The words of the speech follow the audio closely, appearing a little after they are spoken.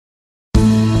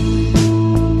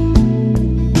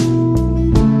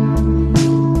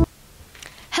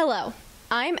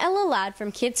I'm Ella Ladd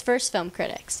from Kids First Film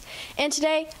Critics, and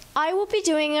today I will be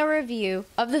doing a review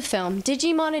of the film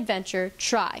Digimon Adventure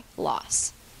Try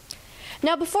Loss.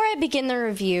 Now, before I begin the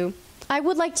review, I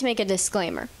would like to make a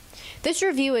disclaimer. This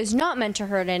review is not meant to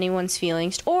hurt anyone's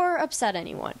feelings or upset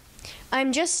anyone.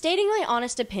 I'm just stating my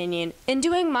honest opinion and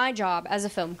doing my job as a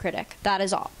film critic, that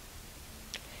is all.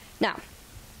 Now,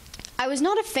 I was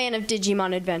not a fan of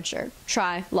Digimon Adventure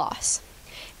Try Loss.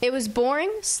 It was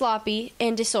boring, sloppy,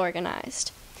 and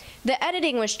disorganized. The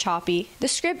editing was choppy, the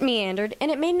script meandered, and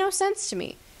it made no sense to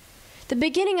me. The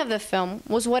beginning of the film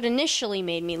was what initially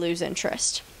made me lose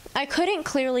interest. I couldn't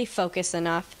clearly focus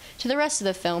enough to the rest of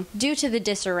the film due to the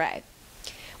disarray.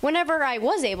 Whenever I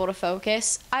was able to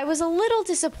focus, I was a little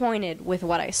disappointed with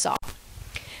what I saw.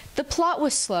 The plot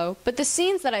was slow, but the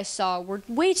scenes that I saw were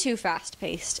way too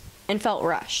fast-paced and felt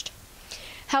rushed.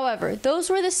 However, those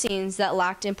were the scenes that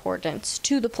lacked importance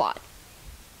to the plot.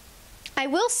 I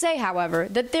will say, however,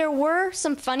 that there were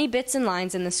some funny bits and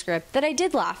lines in the script that I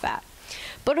did laugh at.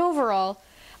 But overall,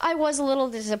 I was a little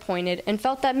disappointed and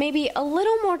felt that maybe a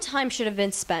little more time should have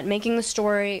been spent making the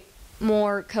story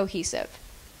more cohesive.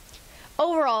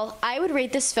 Overall, I would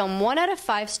rate this film 1 out of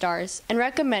 5 stars and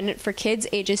recommend it for kids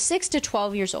ages 6 to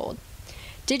 12 years old.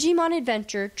 Digimon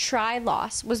Adventure Try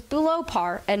Loss was below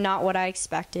par and not what I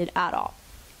expected at all.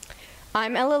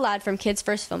 I'm Ella Ladd from Kids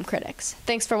First Film Critics.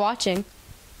 Thanks for watching.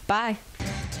 Bye.